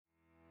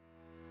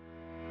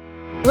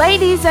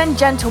Ladies and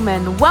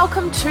gentlemen,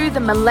 welcome to the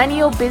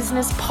Millennial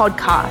Business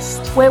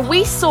Podcast, where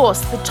we source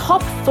the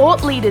top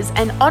thought leaders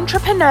and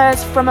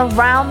entrepreneurs from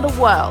around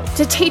the world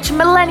to teach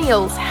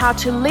millennials how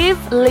to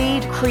live,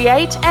 lead,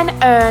 create, and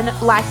earn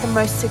like the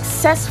most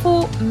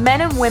successful men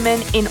and women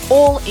in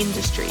all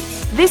industries.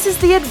 This is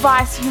the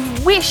advice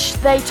you wish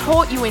they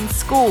taught you in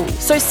school.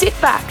 So sit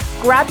back,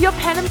 grab your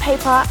pen and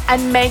paper,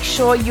 and make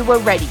sure you are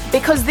ready,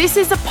 because this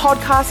is a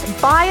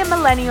podcast by a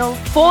millennial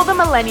for the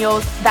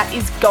millennials that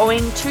is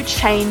going to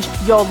change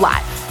your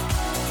life.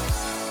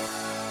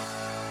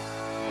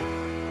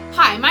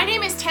 Hi, my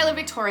name is Taylor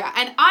Victoria,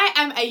 and I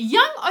am a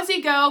young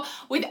Aussie girl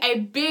with a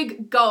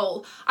big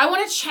goal. I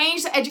want to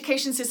change the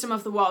education system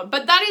of the world,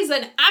 but that is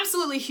an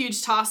absolutely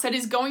huge task that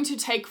is going to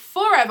take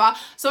forever,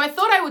 so I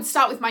thought I would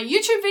start with my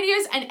YouTube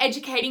videos and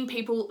educating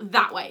people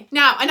that way.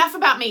 Now, enough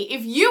about me.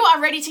 If you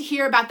are ready to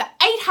hear about the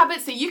 8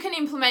 habits that you can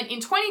implement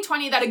in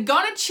 2020 that are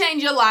going to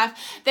change your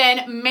life,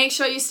 then make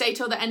sure you stay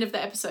till the end of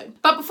the episode.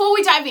 But before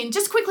we dive in,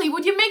 just quickly,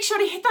 would you make sure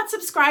to hit that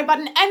subscribe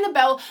button and the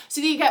bell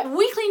so that you get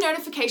weekly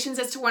notifications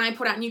as to when I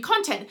put out new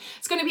content.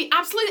 It's going to be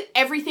absolutely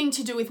everything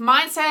to do with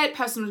mindset,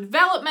 personal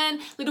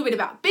development, a little bit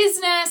about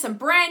business and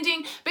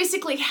branding,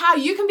 basically how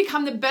you can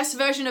become the best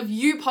version of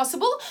you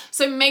possible.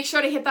 So make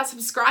sure to hit that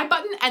subscribe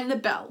button and the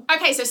bell.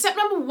 Okay, so step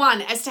number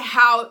 1 as to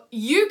how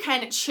you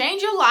can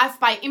change your life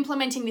by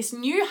implementing this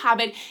new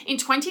habit in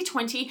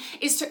 2020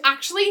 is to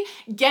actually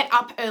get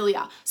up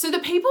earlier. So the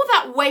people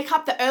that wake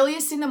up the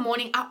earliest in the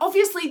morning are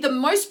obviously the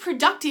most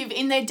productive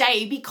in their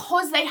day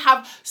because they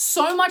have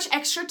so much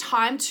extra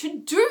time to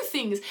do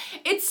things.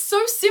 It's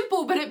so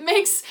simple, but it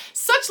makes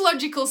such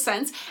logical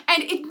sense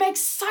and it makes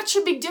such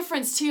a big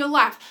difference to your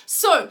life.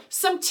 So,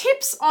 some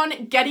tips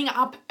on getting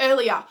up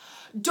earlier.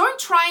 Don't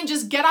try and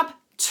just get up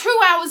 2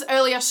 hours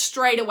earlier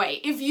straight away.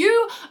 If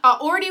you are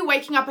already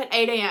waking up at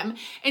 8 a.m.,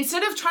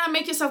 instead of trying to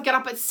make yourself get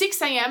up at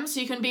 6 a.m. so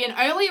you can be an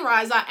early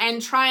riser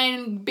and try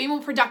and be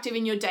more productive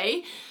in your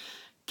day,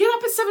 get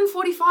up at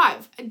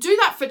 7:45. Do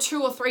that for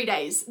 2 or 3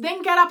 days.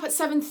 Then get up at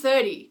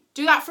 7:30.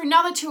 Do that for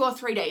another 2 or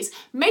 3 days.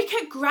 Make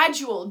it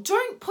gradual.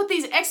 Don't put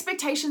these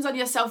expectations on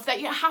yourself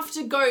that you have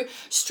to go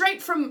straight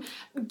from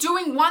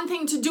doing one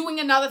thing to doing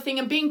another thing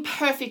and being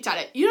perfect at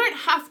it. You don't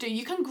have to.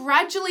 You can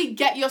gradually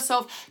get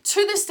yourself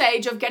to the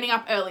stage of getting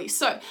up early.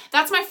 So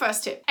that's my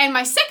first tip. And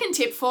my second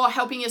tip for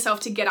helping yourself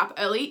to get up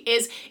early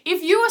is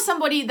if you are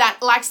somebody that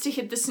likes to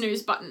hit the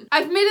snooze button.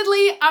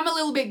 Admittedly, I'm a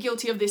little bit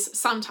guilty of this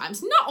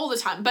sometimes. Not all the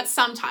time, but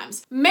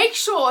sometimes. Make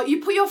sure you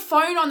put your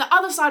phone on the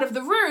other side of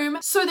the room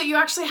so that you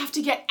actually have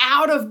to get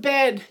out of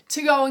bed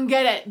to go and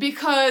get it,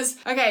 because,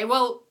 okay,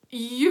 well,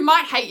 you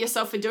might hate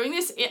yourself for doing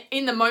this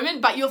in the moment,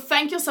 but you'll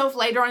thank yourself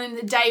later on in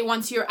the day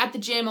once you're at the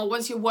gym or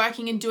once you're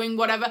working and doing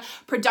whatever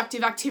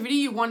productive activity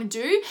you want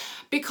to do,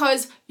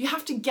 because you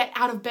have to get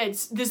out of bed.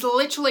 There's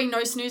literally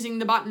no snoozing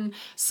the button.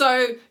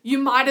 So you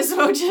might as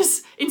well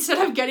just, instead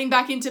of getting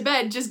back into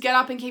bed, just get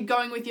up and keep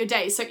going with your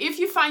day. So if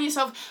you find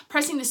yourself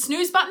pressing the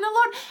snooze button a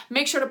lot,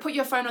 make sure to put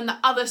your phone on the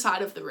other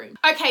side of the room.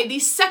 Okay, the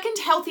second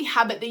healthy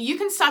habit that you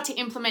can start to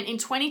implement in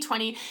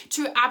 2020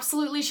 to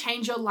absolutely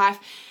change your life.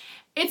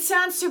 It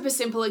sounds super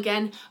simple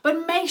again,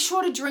 but make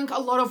sure to drink a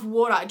lot of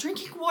water.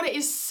 Drinking water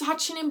is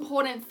such an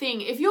important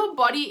thing. If your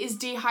body is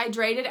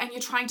dehydrated and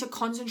you're trying to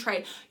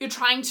concentrate, you're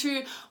trying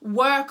to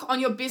work on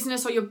your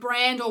business or your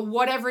brand or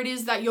whatever it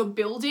is that you're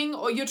building,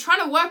 or you're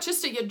trying to work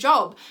just at your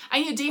job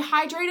and you're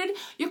dehydrated,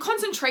 your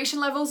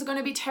concentration levels are going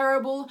to be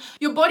terrible.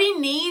 Your body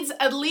needs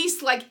at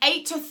least like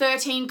 8 to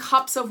 13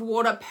 cups of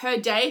water per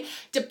day,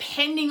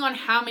 depending on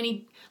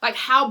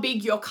how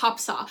big your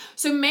cups are.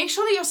 So make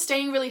sure that you're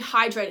staying really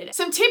hydrated.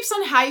 Some tips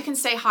on how you can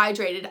stay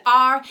hydrated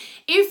are,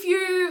 if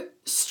you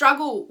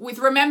struggle with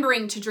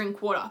remembering to drink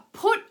water,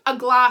 put a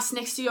glass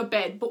next to your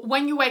bed, but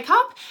when you wake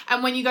up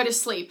and when you go to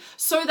sleep,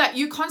 so that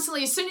you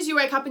constantly, as soon as you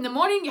wake up in the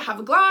morning, you have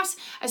a glass.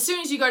 As soon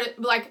as you go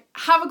to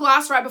have a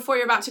glass right before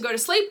you're about to go to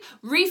sleep,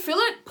 refill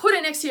it, put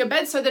it next to your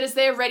bed so that it's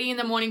there ready in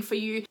the morning for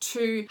you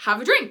to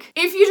have a drink.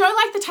 If you don't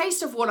like the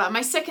taste of water,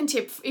 my second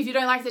tip, if you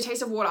don't like the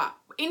taste of water,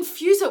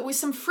 infuse it with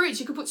some fruits.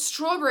 You could put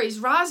strawberries,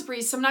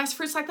 raspberries, some nice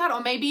fruits like that.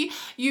 Or maybe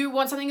you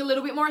want something a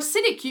little bit more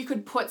acidic. You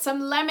could put some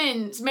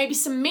lemons, maybe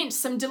some mint,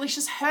 some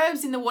delicious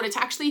herbs in the water to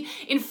actually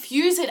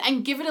infuse it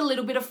and give it a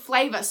little bit of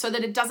flavor so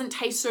that it doesn't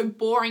taste so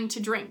boring to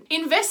drink.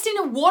 Invest in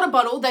a water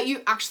bottle that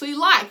you actually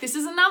like. This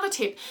is another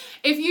tip.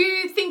 If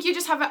you think you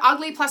just have an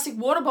ugly plastic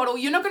water bottle,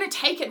 you're not going to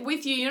take it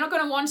with you. You're not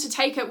going to want to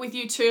take it with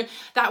you to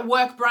that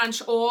work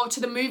brunch or to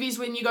the movies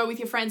when you go with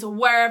your friends or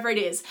wherever it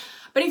is.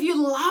 But if you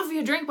love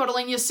your drink bottle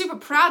and you're super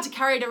proud to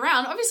carry it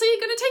around, obviously you're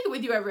going to take it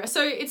with you everywhere.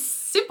 So it's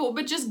simple,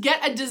 but just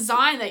get a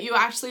design that you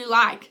actually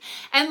like.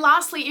 And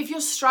lastly, if you're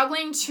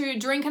struggling to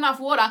drink enough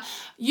water,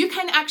 you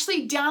can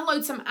actually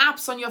download some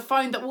apps on your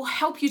phone that will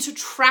help you to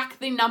track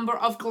the number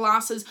of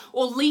glasses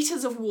or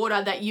liters of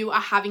water that you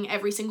are having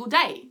every single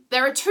day.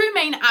 There are 2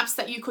 main apps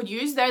that you could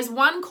use. There's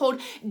one called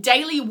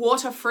Daily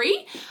Water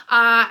Free,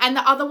 and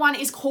the other one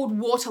is called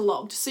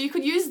Waterlogged. So you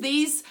could use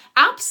these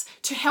apps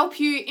to help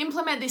you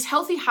implement this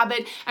healthy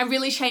habit and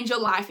really change your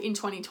life in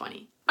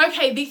 2020.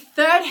 Okay, the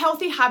third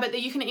healthy habit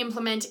that you can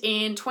implement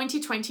in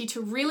 2020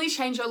 to really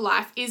change your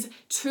life is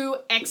to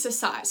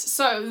exercise.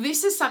 So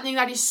this is something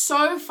that is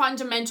so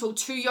fundamental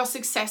to your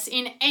success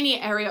in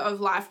any area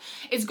of life.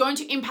 It's going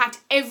to impact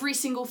every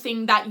single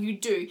thing that you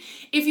do.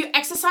 If you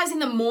exercise in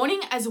the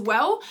morning as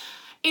well,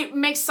 it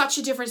makes such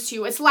a difference to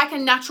you. It's like a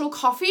natural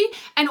coffee.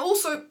 And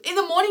also in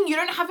the morning, you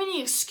don't have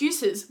any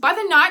excuses. By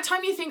the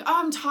nighttime, you think,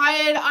 oh, I'm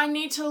tired. I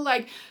need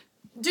to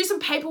do some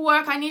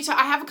paperwork. I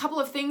have a couple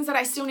of things that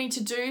I still need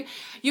to do.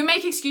 You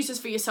make excuses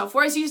for yourself.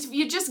 Whereas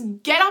you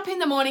just get up in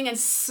the morning and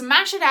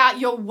smash it out,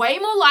 you're way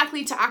more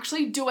likely to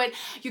actually do it.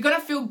 You're going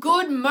to feel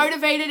good,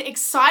 motivated,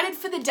 excited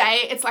for the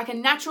day. It's like a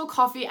natural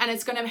coffee, and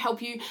it's going to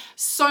help you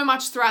so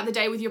much throughout the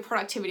day with your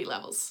productivity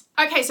levels.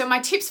 Okay, so my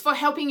tips for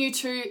helping you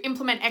to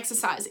implement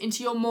exercise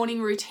into your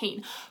morning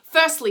routine.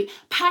 Firstly,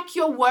 pack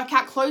your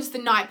workout clothes the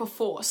night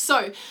before.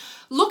 So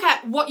look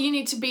at what you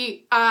need to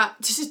be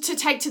to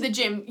take to the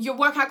gym. Your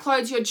workout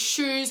clothes, your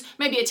shoes,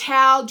 maybe a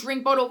towel,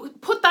 drink bottle.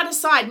 Put that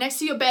aside next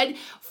to your bed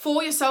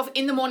for yourself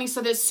in the morning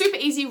so they're super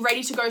easy,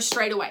 ready to go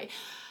straight away.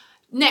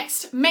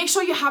 Next, make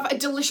sure you have a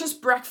delicious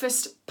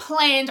breakfast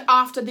planned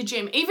after the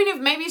gym. Even if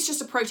maybe it's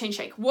just a protein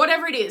shake,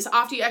 whatever it is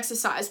after you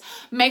exercise,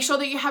 make sure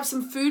that you have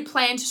some food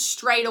planned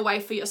straight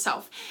away for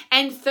yourself.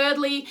 And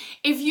thirdly,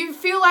 if you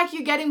feel like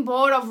you're getting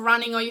bored of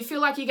running, or you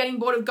feel like you're getting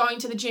bored of going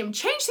to the gym,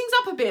 change things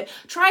up a bit.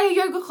 Try a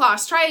yoga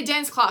class, try a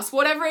dance class,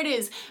 whatever it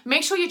is.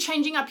 Make sure you're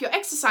changing up your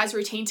exercise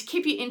routine to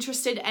keep you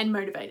interested and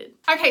motivated.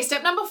 Okay,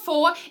 step number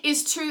 4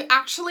 is to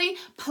actually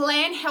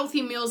plan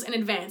healthy meals in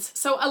advance.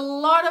 So a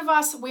lot of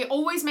us, we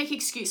always make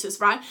excuses,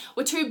 right?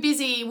 We're too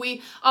busy.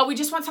 We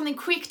just want something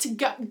quick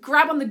to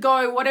grab on the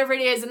go, whatever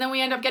it is, and then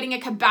we end up getting a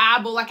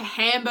kebab or like a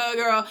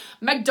hamburger or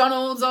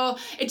McDonald's, or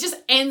it just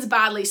ends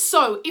badly.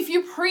 So if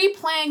you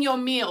pre-plan your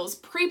meals,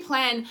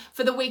 pre-plan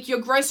for the week, your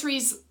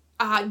groceries,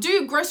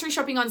 do grocery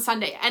shopping on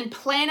Sunday and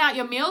plan out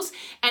your meals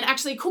and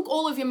actually cook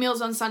all of your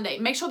meals on Sunday.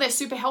 Make sure they're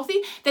super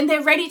healthy, then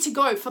they're ready to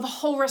go for the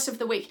whole rest of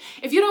the week.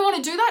 If you don't want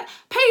to do that,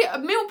 pay a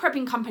meal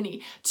prepping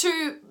company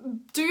to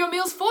do your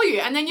meals for you.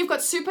 And then you've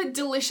got super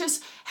delicious,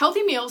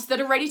 healthy meals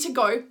that are ready to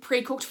go,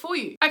 pre-cooked for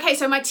you. Okay,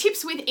 so my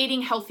tips with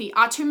eating healthy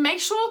are to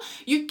make sure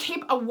you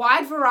keep a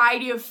wide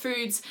variety of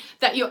foods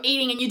that you're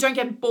eating and you don't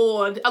get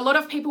bored. A lot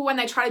of people, when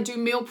they try to do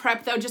meal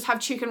prep, they'll just have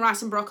chicken,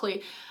 rice, and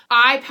broccoli.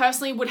 I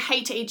personally would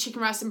hate to eat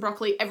chicken, rice, and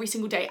broccoli every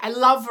single day. I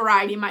love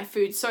variety in my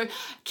food. So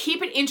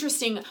keep it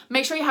interesting.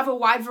 Make sure you have a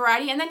wide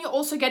variety, and then you're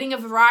also getting a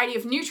variety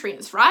of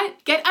nutrients,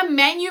 right? Get a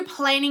menu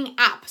planning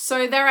app.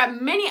 So there are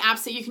many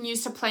apps that you can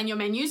use to plan your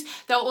menus.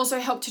 They'll also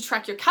help to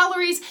track your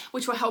calories,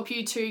 which will help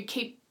you to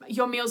keep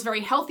your meals very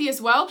healthy as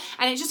well.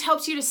 And it just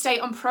helps you to stay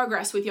on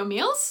progress with your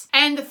meals.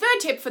 And the third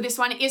tip for this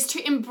one is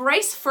to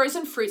embrace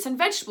frozen fruits and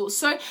vegetables.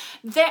 So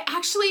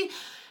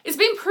it's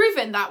been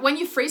proven that when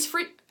you freeze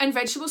fruit and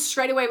vegetables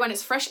straight away when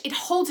it's fresh, it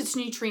holds its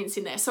nutrients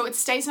in there, so it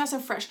stays nice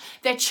and fresh.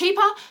 They're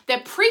cheaper, they're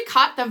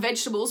pre-cut, the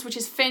vegetables, which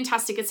is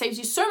fantastic. It saves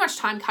you so much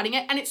time cutting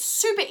it, and it's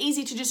super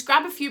easy to just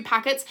grab a few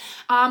packets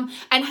and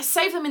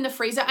save them in the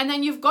freezer, and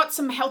then you've got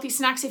some healthy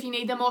snacks if you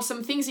need them, or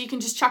some things that you can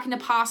just chuck into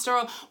pasta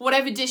or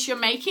whatever dish you're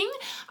making.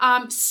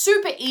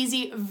 Super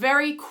easy,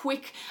 very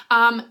quick,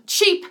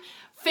 cheap,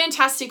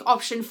 fantastic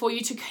option for you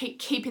to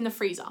keep in the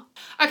freezer.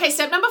 Okay,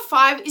 step number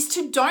 5 is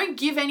to don't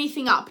give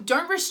anything up.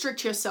 Don't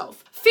restrict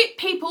yourself. Fit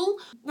people,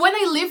 when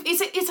they live,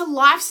 it's a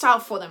lifestyle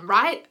for them,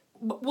 right?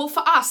 Well,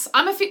 for us,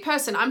 I'm a fit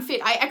person. I'm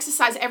fit. I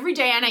exercise every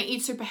day and I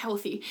eat super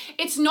healthy.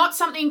 It's not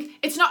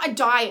a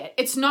diet.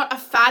 It's not a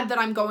fad that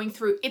I'm going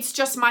through. It's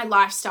just my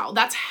lifestyle.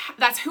 That's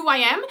who I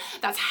am.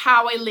 That's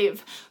how I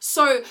live.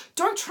 So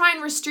don't try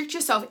and restrict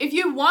yourself. If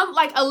you want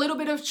like a little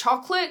bit of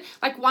chocolate,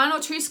 like 1 or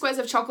 2 squares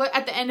of chocolate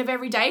at the end of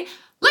every day,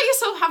 let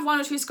yourself have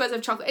 1 or 2 squares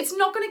of chocolate. It's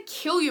not going to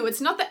kill you.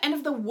 It's not the end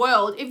of the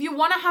world. If you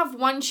want to have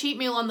one cheat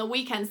meal on the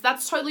weekends,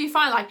 that's totally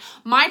fine. Like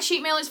my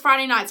cheat meal is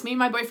Friday nights. Me and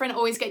my boyfriend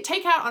always get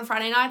takeout on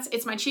Friday nights.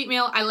 It's my cheat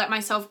meal. I let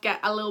myself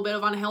get a little bit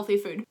of unhealthy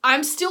food.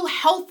 I'm still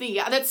healthy.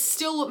 That's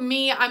still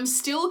me. I'm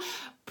still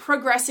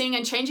progressing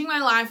and changing my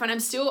life, and I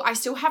still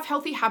have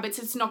healthy habits.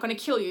 It's not going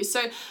to kill you.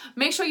 So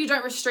make sure you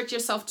don't restrict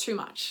yourself too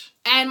much.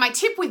 And my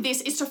tip with this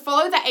is to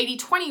follow the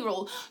 80-20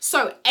 rule.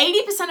 So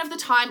 80% of the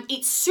time,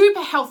 eat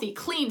super healthy,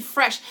 clean,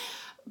 fresh,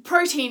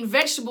 protein,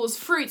 vegetables,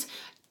 fruits,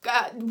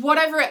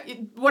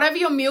 whatever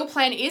your meal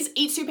plan is,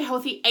 eat super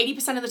healthy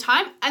 80% of the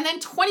time, and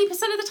then 20% of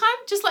the time,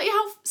 just let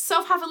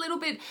yourself have a little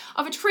bit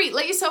of a treat.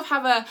 Let yourself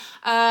have a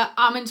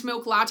almond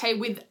milk latte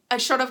with a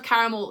shot of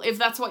caramel if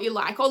that's what you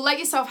like, or let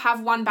yourself have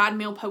 1 bad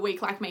meal per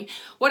week like me.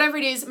 Whatever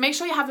it is, make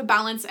sure you have a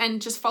balance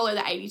and just follow the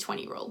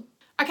 80-20 rule.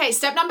 Okay,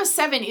 step number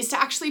 7 is to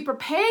actually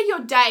prepare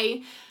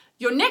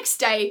your next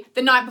day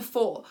the night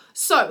before.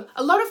 So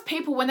a lot of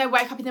people, when they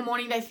wake up in the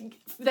morning,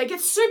 they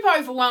get super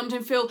overwhelmed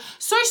and feel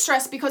so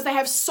stressed because they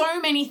have so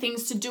many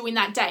things to do in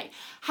that day.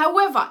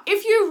 However,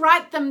 if you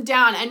write them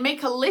down and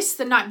make a list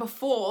the night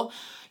before,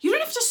 you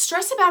don't have to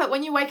stress about it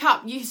when you wake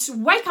up. You just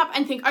wake up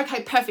and think,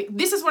 okay, perfect.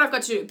 This is what I've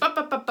got to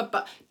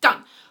do.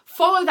 Done.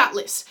 follow that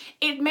list.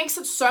 It makes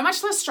it so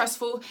much less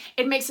stressful.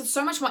 It makes it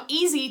so much more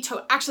easy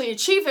to actually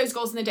achieve those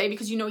goals in the day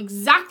because you know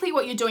exactly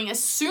what you're doing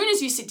as soon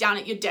as you sit down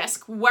at your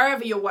desk,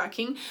 wherever you're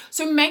working.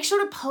 So make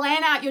sure to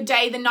plan out your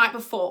day the night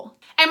before.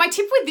 And my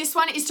tip with this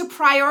one is to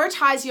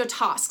prioritize your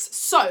tasks.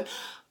 So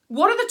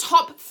what are the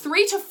top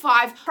 3 to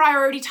 5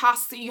 priority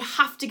tasks that you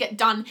have to get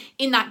done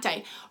in that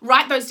day?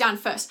 Write those down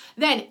first.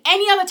 Then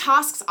any other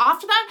tasks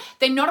after that,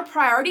 they're not a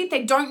priority.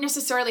 They don't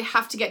necessarily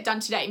have to get done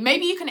today.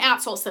 Maybe you can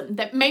outsource them.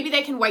 That maybe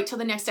they can wait till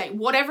the next day.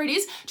 Whatever it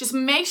is, just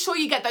make sure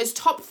you get those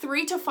top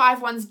 3 to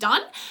 5 ones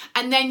done.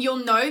 And then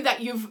you'll know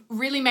that you've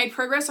really made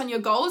progress on your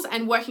goals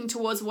and working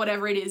towards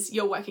whatever it is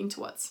you're working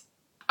towards.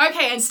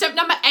 Okay, and step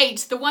number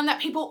 8, the one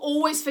that people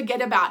always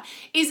forget about,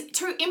 is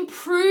to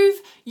improve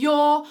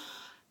your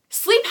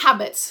sleep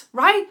habits,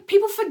 right?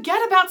 People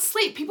forget about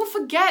sleep. People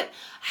forget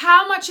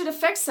how much it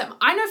affects them.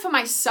 I know for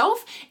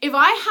myself, if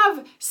I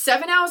have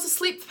 7 hours of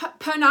sleep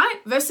per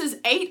night versus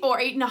 8 or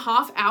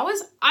 8.5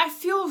 hours, I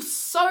feel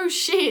so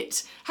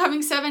shit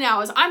having 7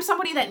 hours. I'm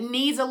somebody that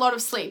needs a lot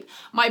of sleep.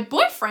 My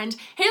boyfriend,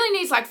 he only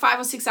needs like 5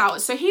 or 6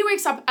 hours. So he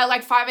wakes up at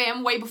like 5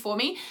 a.m. way before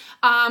me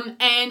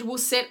and will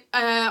sit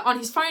on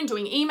his phone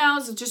doing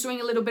emails, just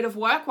doing a little bit of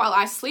work while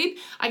I sleep.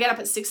 I get up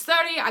at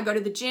 6:30, I go to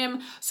the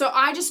gym. So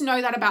I just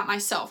know that about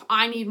myself.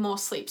 I need more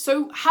sleep.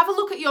 So have a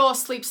look at your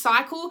sleep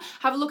cycle,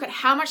 have a look at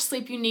how much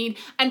sleep you need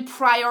and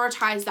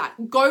prioritize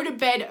that. Go to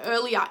bed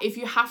earlier if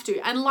you have to.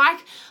 And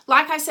like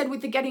I said with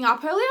the getting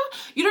up earlier,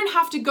 you don't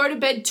have to go to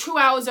bed 2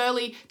 hours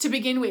early to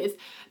begin with.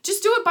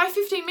 Just do it by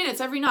 15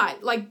 minutes every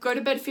night. Like go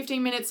to bed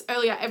 15 minutes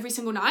earlier every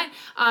single night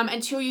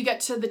until you get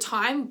to the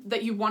time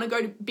that you want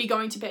to be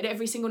going to bed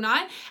every single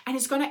night. And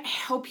it's going to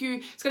help you.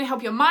 It's going to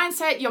help your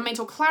mindset, your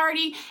mental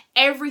clarity.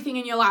 Everything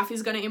in your life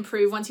is going to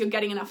improve once you're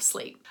getting enough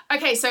sleep.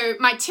 Okay, so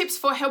my tips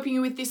for helping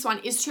you with this one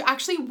is to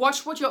actually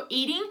watch what you're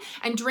eating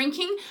and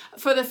drinking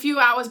for the few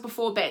hours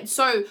before bed.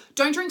 So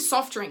don't drink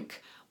soft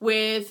drink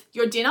with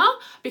your dinner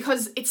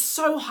because it's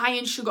so high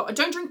in sugar. Or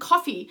don't drink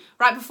coffee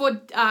right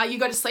before you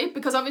go to sleep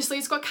because obviously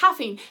it's got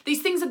caffeine.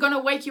 These things are going to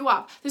wake you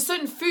up. There's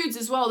certain foods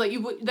as well that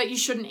you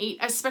shouldn't eat,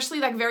 especially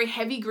like very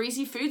heavy,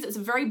 greasy foods. It's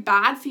very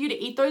bad for you to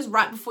eat those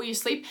right before you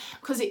sleep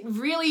because it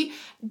really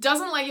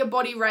doesn't let your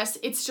body rest.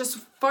 It's just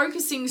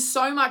focusing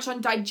so much on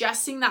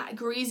digesting that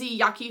greasy,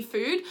 yucky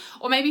food,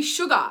 or maybe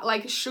sugar,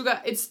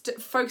 it's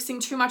focusing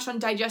too much on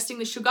digesting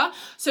the sugar.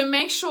 So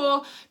make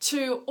sure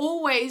to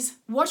always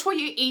watch what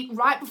you eat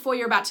right before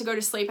you're about to go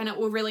to sleep, and it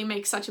will really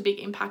make such a big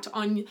impact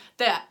on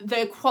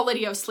the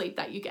quality of sleep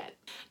that you get.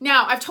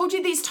 Now, I've told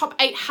you these top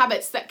 8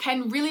 habits that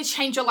can really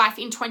change your life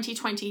in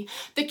 2020.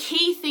 The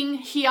key thing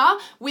here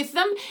with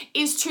them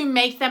is to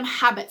make them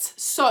habits.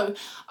 So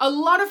a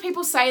lot of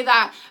people say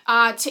that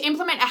to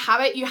implement a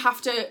habit, you have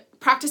to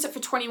practice it for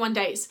 21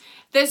 days.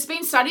 There's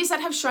been studies that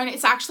have shown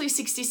it's actually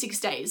 66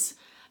 days.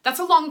 That's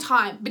a long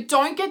time, but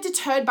don't get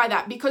deterred by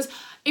that because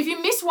if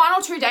you miss 1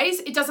 or 2 days,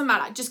 it doesn't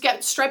matter. Just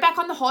get straight back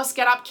on the horse,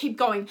 get up, keep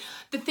going.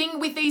 The thing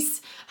with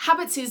these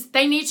habits is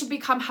they need to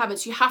become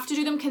habits. You have to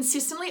do them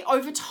consistently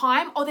over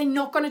time or they're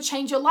not going to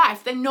change your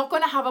life. They're not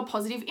going to have a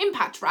positive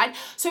impact, right?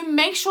 So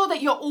make sure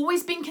that you're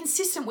always being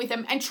consistent with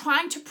them and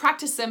trying to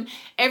practice them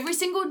every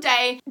single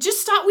day.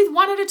 Just start with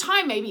 1 at a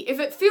time maybe. If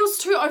it feels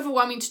too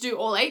overwhelming to do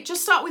all 8,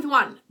 just start with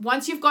 1.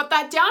 Once you've got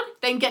that down,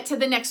 then get to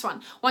the next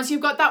one. Once you've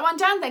got that one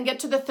down, then get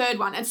to the third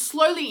one and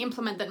slowly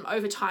implement them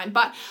over time.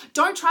 But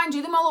don't try and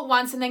do them all at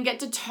once and then get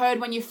deterred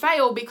when you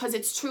fail because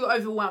it's too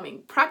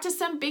overwhelming. Practice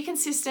them, be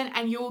consistent,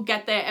 and you'll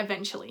get there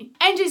eventually.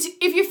 And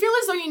if you feel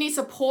as though you need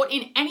support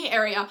in any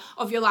area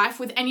of your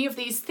life with any of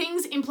these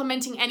things,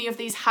 implementing any of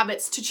these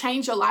habits to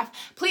change your life,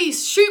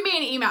 please shoot me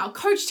an email,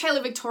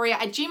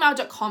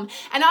 coachtaylorvictoria@gmail.com,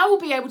 and I will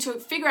be able to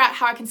figure out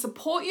how I can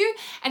support you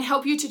and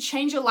help you to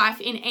change your life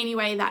in any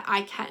way that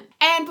I can.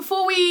 And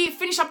before we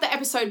finish up the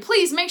episode,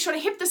 please make sure to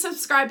hit the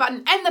subscribe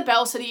button and the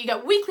bell so that you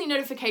get weekly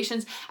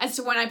notifications as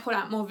to when I put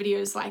out more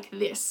videos like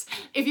this.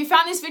 If you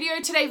found this video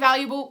today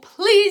valuable,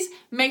 please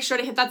make sure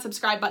to hit that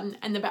subscribe button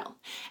and the bell.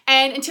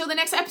 And until the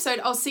next episode,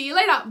 I'll see you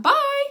later.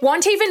 Bye!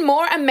 Want even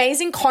more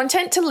amazing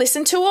content to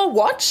listen to or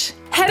watch?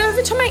 Head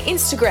over to my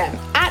Instagram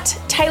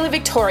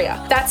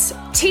 @TaylorVictoria. That's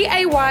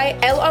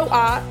TaylorVictoria,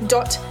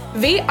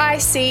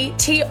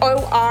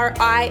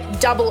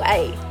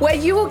 where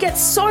you will get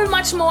so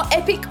much more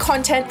epic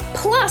content,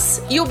 plus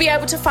you'll be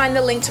able to find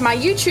the link to my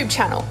YouTube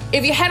channel.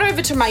 If you head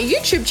over to my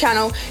YouTube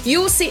channel,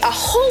 you'll see a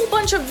whole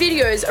bunch of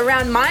videos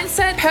around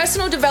mindset,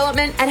 personal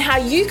development, and how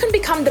you can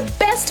become the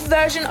best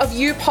version of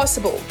you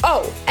possible.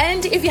 Oh,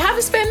 and if you have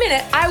a spare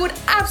minute, I would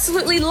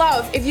absolutely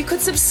love if you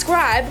could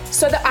subscribe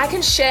so that I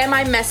can share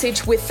my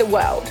message with the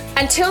world.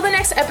 Until the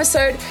next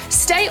episode,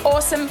 stay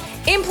awesome,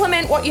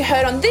 implement what you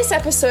heard on this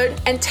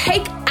episode, and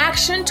take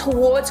action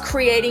towards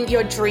creating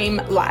your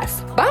dream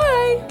life.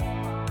 Bye!